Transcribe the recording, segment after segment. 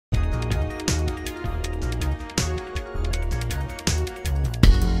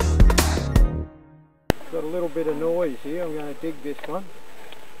got a little bit of noise here. I'm going to dig this one.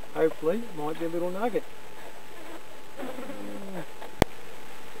 Hopefully, it might be a little nugget.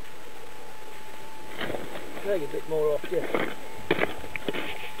 Take a bit more off, Jeff.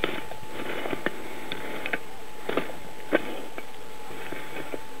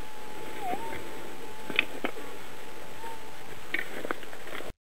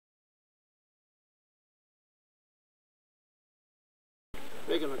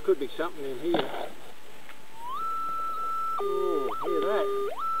 I reckon there could be something in here. Oh, hear that?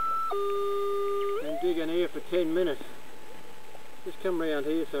 Been digging here for 10 minutes. Just come round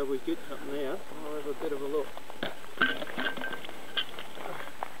here so we get something out. I'll have a bit of a look.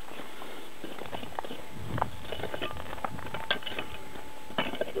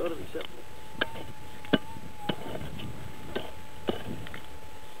 Got to be something.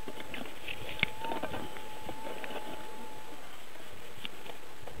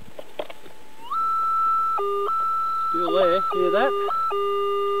 Still there, hear that?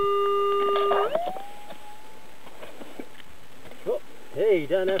 Oh, hey, you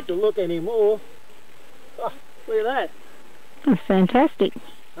don't have to look anymore. Oh, look at that. That's fantastic.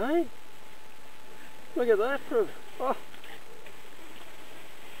 Hey? Look at that. Oh.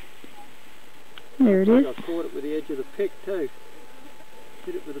 There it is. I caught it with the edge of the pick too.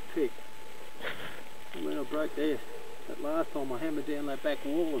 Hit it with a pick. And when I broke there, that last time I hammered down that back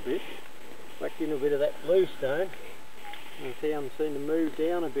wall a bit, whacked in a bit of that bluestone. And the town seemed to move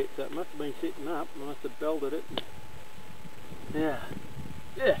down a bit, so it must have been sitting up. I must have belted it. Yeah.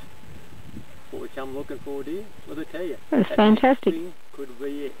 What we come looking for, dear? What did I tell you? That's fantastic. Could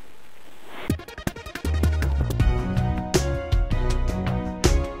be it.